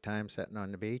a great time sitting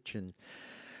on the beach, and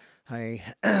I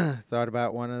thought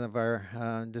about one of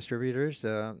our distributors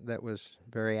that was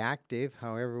very active.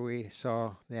 However, we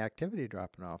saw the activity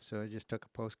dropping off. So I just took a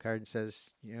postcard and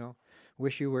says,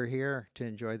 wish you were here to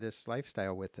enjoy this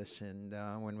lifestyle with us. And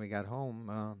when we got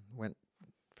home, went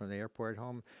from the airport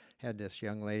home, had this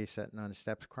young lady sitting on the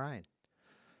steps crying.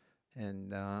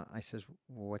 And I says,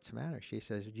 well, what's the matter? She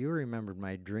says, you remembered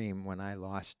my dream when I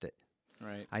lost it.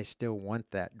 Right. I still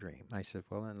want that dream. I said,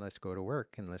 well, then let's go to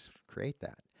work and let's create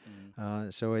that.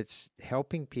 Mm-hmm. So it's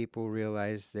helping people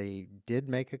realize they did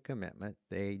make a commitment.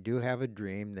 They do have a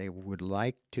dream they would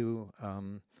like to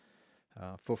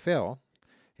fulfill.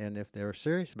 And if they're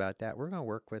serious about that, we're going to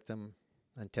work with them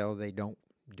until they don't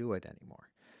do it anymore.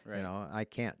 Right. You know, I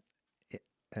can't.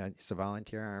 It's a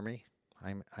volunteer army.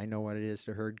 I know what it is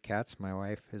to herd cats. My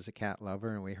wife is a cat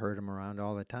lover, and we herd them around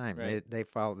all the time. Right. They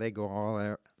follow. They go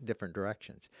all different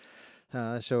directions.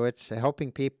 So it's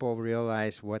helping people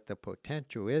realize what the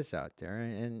potential is out there.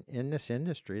 And in this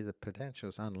industry, the potential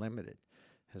is unlimited.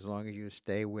 As long as you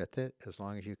stay with it, as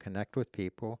long as you connect with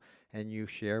people, and you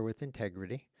share with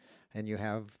integrity, and you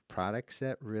have products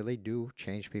that really do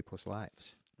change people's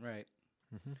lives. Right.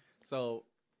 Mm-hmm. So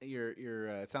your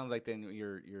it sounds like then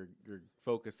your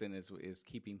focus then is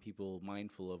keeping people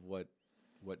mindful of what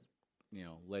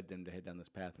led them to head down this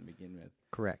path and begin with.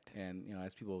 Correct. And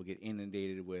as people get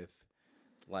inundated with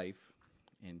life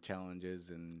and challenges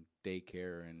and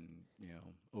daycare and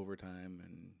overtime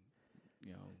and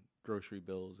grocery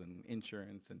bills and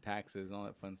insurance and taxes and all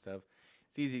that fun stuff,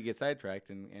 it's easy to get sidetracked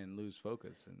and lose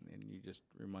focus, and you just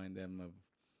remind them of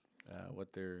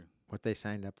what they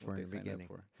signed up for what in they the signed up beginning.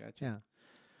 for. Gotcha. Yeah.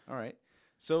 All right.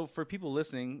 So for people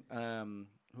listening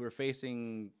who are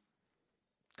facing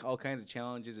all kinds of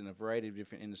challenges in a variety of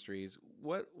different industries,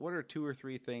 what are 2 or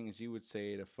 3 things you would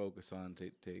say to focus on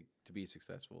to be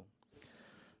successful?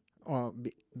 Well,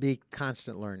 be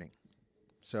constant learning.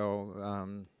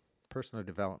 So personal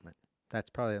development. That's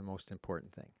probably the most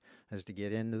important thing, is to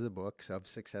get into the books of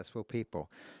successful people.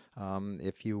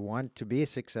 If you want to be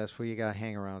successful, you got to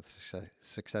hang around with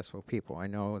successful people. I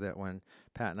know that when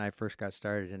Pat and I first got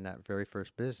started in that very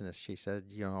first business, she said,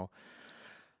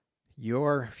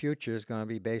 your future is going to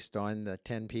be based on the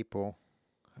 10 people.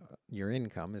 Your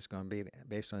income is going to be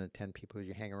based on the 10 people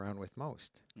you hang around with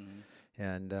most. Mm-hmm.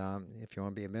 And if you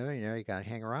want to be a millionaire, you got to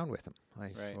hang around with them.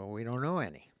 I said, Right. well, we don't know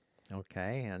any.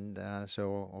 Okay, and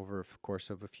so over the course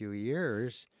of a few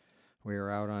years, we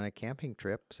were out on a camping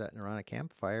trip, sitting around a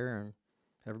campfire, and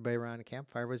everybody around the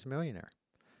campfire was a millionaire.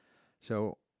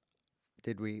 So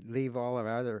did we leave all of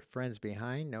our other friends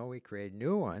behind? No, we created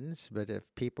new ones, but if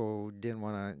people didn't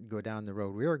want to go down the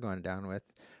road we were going down with,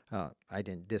 I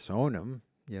didn't disown them.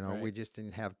 Right. We just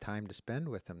didn't have time to spend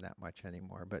with them that much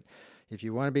anymore. But if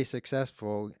you want to be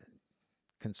successful,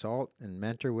 consult and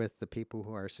mentor with the people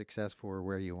who are successful or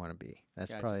where you want to be.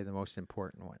 That's Gotcha. probably the most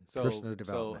important one. So, personal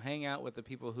development. So hang out with the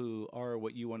people who are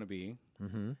what you want to be,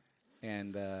 Mm-hmm.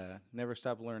 and never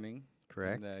stop learning.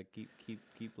 Correct. And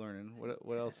keep learning.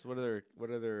 What else? What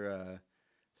other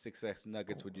success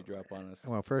nuggets would you drop on us?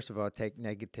 Well, first of all, take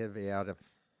negativity out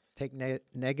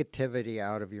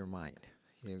of your mind.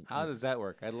 How does that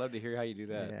work? I'd love to hear how you do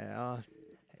that. Yeah.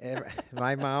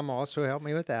 My mom also helped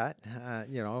me with that.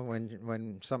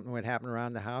 When something would happen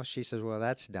around the house, she says, well,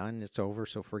 that's done. It's over,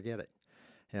 so forget it.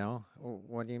 Well,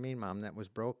 what do you mean, Mom? That was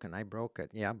broken. I broke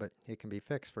it. Yeah, but it can be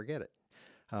fixed. Forget it.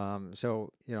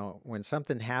 So, when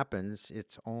something happens,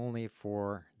 it's only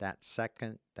for that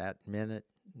second, that minute,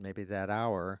 maybe that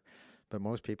hour. But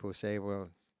most people say, well,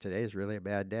 today's really a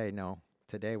bad day. No,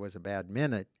 today was a bad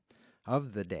minute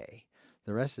of the day.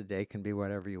 The rest of the day can be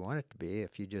whatever you want it to be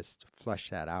if you just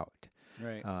flush that out.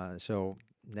 Right. So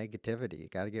negativity, you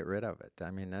got to get rid of it.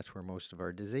 I mean, that's where most of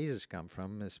our diseases come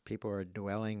from, is people are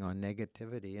dwelling on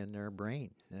negativity in their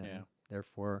brain. And Yeah.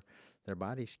 Therefore, their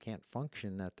bodies can't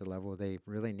function at the level they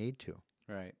really need to.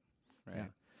 Right. Yeah.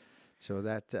 So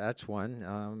that's one.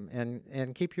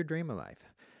 And keep your dream alive.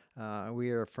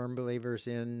 We are firm believers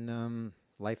in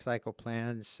life cycle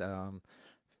plans,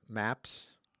 maps.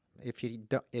 If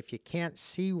you can't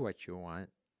see what you want,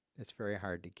 it's very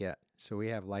hard to get. So we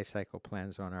have life cycle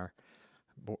plans on our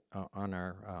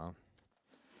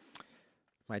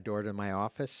my door to my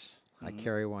office. Mm-hmm. I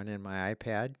carry one in my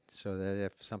iPad so that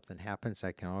if something happens,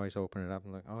 I can always open it up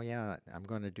and look, oh yeah, I'm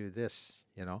going to do this,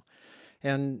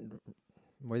 And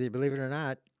whether you believe it or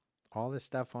not, all this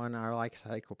stuff on our life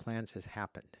cycle plans has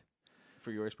happened.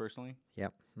 For yours personally?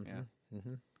 Yep. Mm-hmm. Yeah.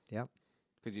 Mm-hmm. Yep.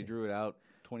 Because you drew it out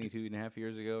 22 and a half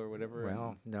years ago or whatever?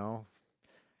 Well, no.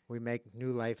 We make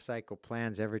new life cycle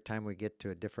plans every time we get to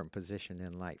a different position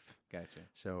in life. Gotcha.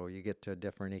 So you get to a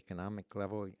different economic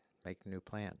level, make a new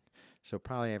plan. So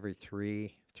probably every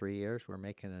three years, we're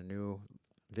making a new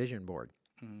vision board.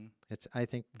 Mm-hmm. I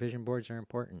think vision boards are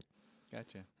important.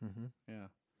 Gotcha. Mm-hmm. Yeah.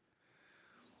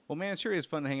 Well, man, it sure is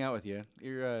fun to hang out with you.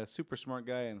 You're a super smart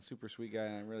guy and a super sweet guy,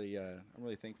 and I'm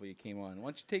really thankful you came on.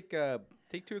 Why don't you take 2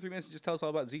 or 3 minutes and just tell us all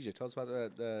about Zija? Tell us about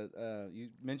you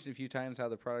mentioned a few times how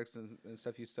the products and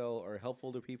stuff you sell are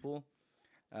helpful to people.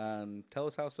 Tell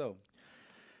us how so.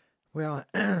 Well,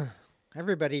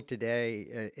 everybody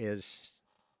today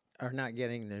are not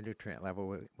getting the nutrient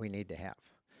level we need to have.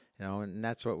 And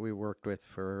that's what we worked with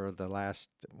for the last,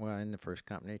 in the first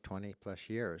company, 20 plus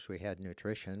years. We had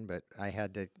nutrition, but I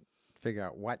had to figure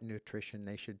out what nutrition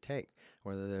they should take,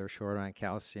 whether they're short on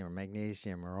calcium or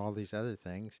magnesium or all these other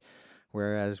things.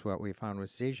 Whereas what we found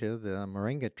with Zija, the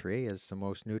moringa tree is the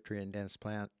most nutrient-dense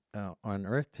plant on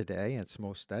Earth today. It's the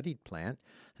most studied plant,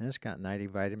 and it's got 90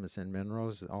 vitamins and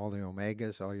minerals, all the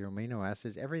omegas, all your amino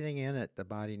acids, everything in it the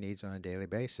body needs on a daily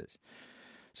basis.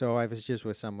 So I was just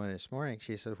with someone this morning.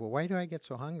 She says, well, why do I get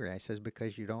so hungry? I says,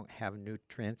 because you don't have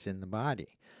nutrients in the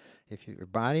body. If your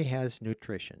body has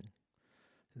nutrition,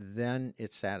 then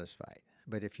it's satisfied.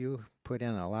 But if you put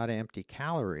in a lot of empty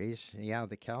calories, yeah,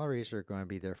 the calories are going to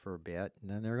be there for a bit, and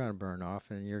then they're going to burn off,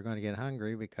 and you're going to get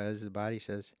hungry because the body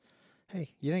says,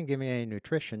 hey, you didn't give me any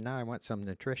nutrition. Now I want some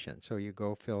nutrition. So you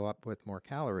go fill up with more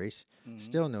calories,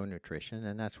 still no nutrition,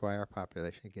 and that's why our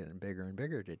population is getting bigger and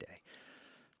bigger today.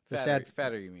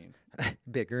 Fatter, you mean?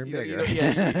 Bigger and You bigger. don't,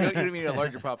 you don't mean a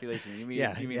larger population. You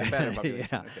mean you mean the fatter population.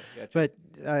 Yeah. Okay, gotcha. But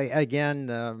again,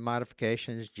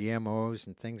 modifications, GMOs,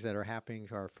 and things that are happening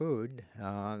to our food,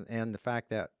 and the fact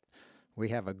that we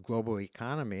have a global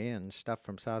economy and stuff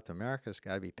from South America has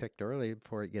got to be picked early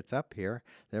before it gets up here.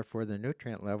 Therefore, the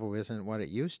nutrient level isn't what it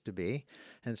used to be.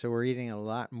 And so we're eating a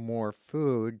lot more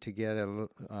food to get a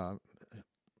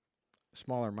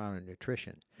smaller amount of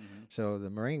nutrition. So the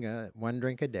moringa, 1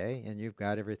 drink a day, and you've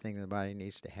got everything the body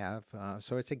needs to have.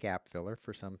 So it's a gap filler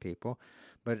for some people.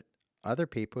 But other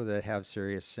people that have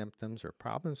serious symptoms or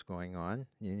problems going on,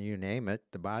 you name it,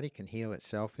 the body can heal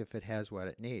itself if it has what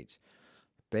it needs.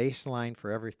 Baseline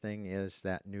for everything is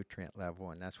that nutrient level,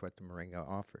 and that's what the moringa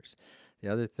offers. The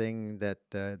other thing that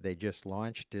they just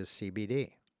launched is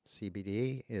CBD.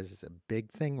 CBD is a big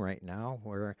thing right now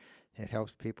where it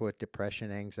helps people with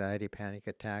depression, anxiety, panic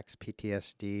attacks,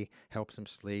 PTSD, helps them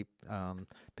sleep,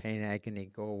 pain, agony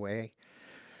go away.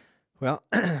 Well,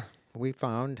 we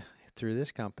found through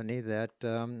this company that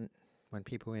when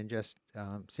people ingest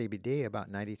CBD,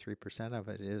 about 93% of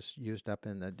it is used up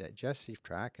in the digestive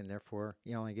tract, and therefore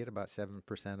you only get about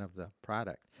 7% of the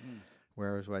product.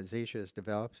 Whereas what Zija has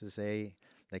developed is they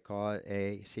call it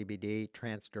a CBD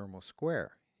transdermal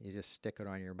square. You just stick it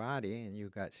on your body, and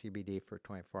you've got CBD for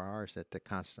 24 hours at the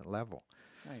constant level.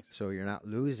 Nice. So you're not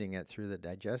losing it through the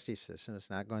digestive system. It's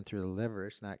not going through the liver.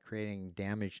 It's not creating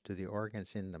damage to the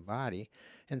organs in the body.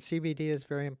 And CBD is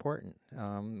very important.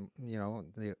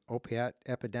 The opiate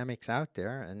epidemic's out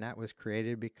there, and that was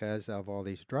created because of all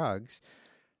these drugs.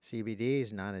 CBD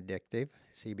is non-addictive.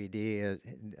 CBD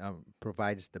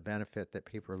provides the benefit that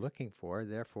people are looking for.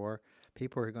 Therefore,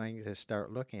 people are going to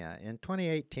start looking at it. And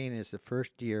 2018 is the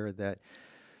first year that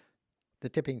the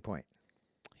tipping point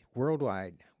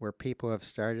worldwide where people have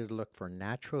started to look for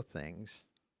natural things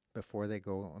before they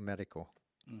go a medical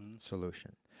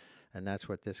solution. And that's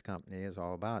what this company is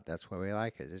all about. That's why we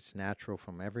like it. It's natural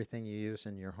from everything you use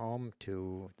in your home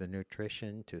to the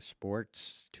nutrition to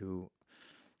sports to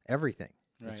everything.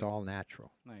 Right. It's all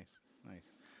natural. Nice.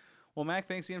 Well, Mac,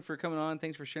 thanks again for coming on.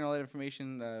 Thanks for sharing all that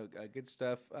information. Good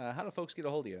stuff. How do folks get a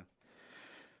hold of you?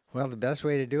 Well, the best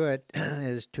way to do it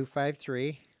is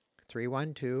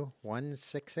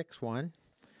 253-312-1661.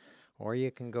 Or you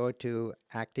can go to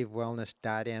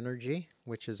activewellness.energy,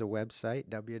 which is a website,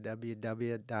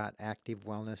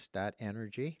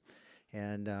 www.activewellness.energy,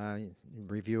 and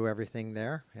review everything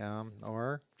there.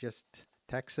 Or just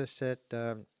text us at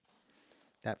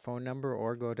that phone number,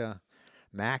 or go to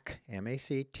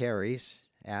Terry's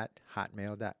at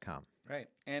hotmail.com. Right.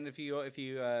 And if you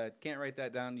can't write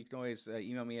that down, you can always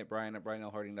email me at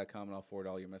brian@brianlharding.com, and I'll forward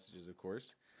all your messages, of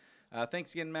course.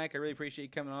 Thanks again, Mac. I really appreciate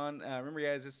you coming on. Remember,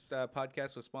 guys, this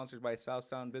podcast was sponsored by South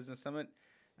Sound Business Summit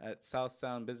at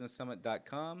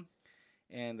southsoundbusinesssummit.com.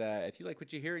 And if you like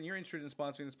what you hear and you're interested in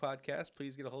sponsoring this podcast,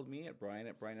 please get a hold of me at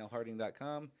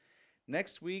brian@brianlharding.com.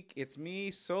 Next week, it's me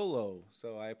solo,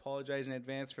 so I apologize in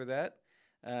advance for that.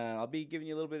 I'll be giving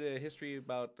you a little bit of history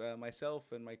about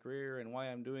myself and my career and why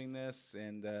I'm doing this,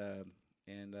 and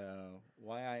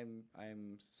why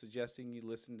I'm suggesting you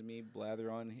listen to me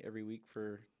blather on every week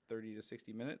for 30 to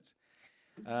 60 minutes.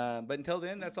 But until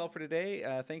then, that's all for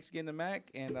today. Thanks again to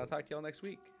Mac, and I'll talk to you all next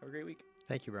week. Have a great week.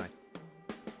 Thank you, Brian.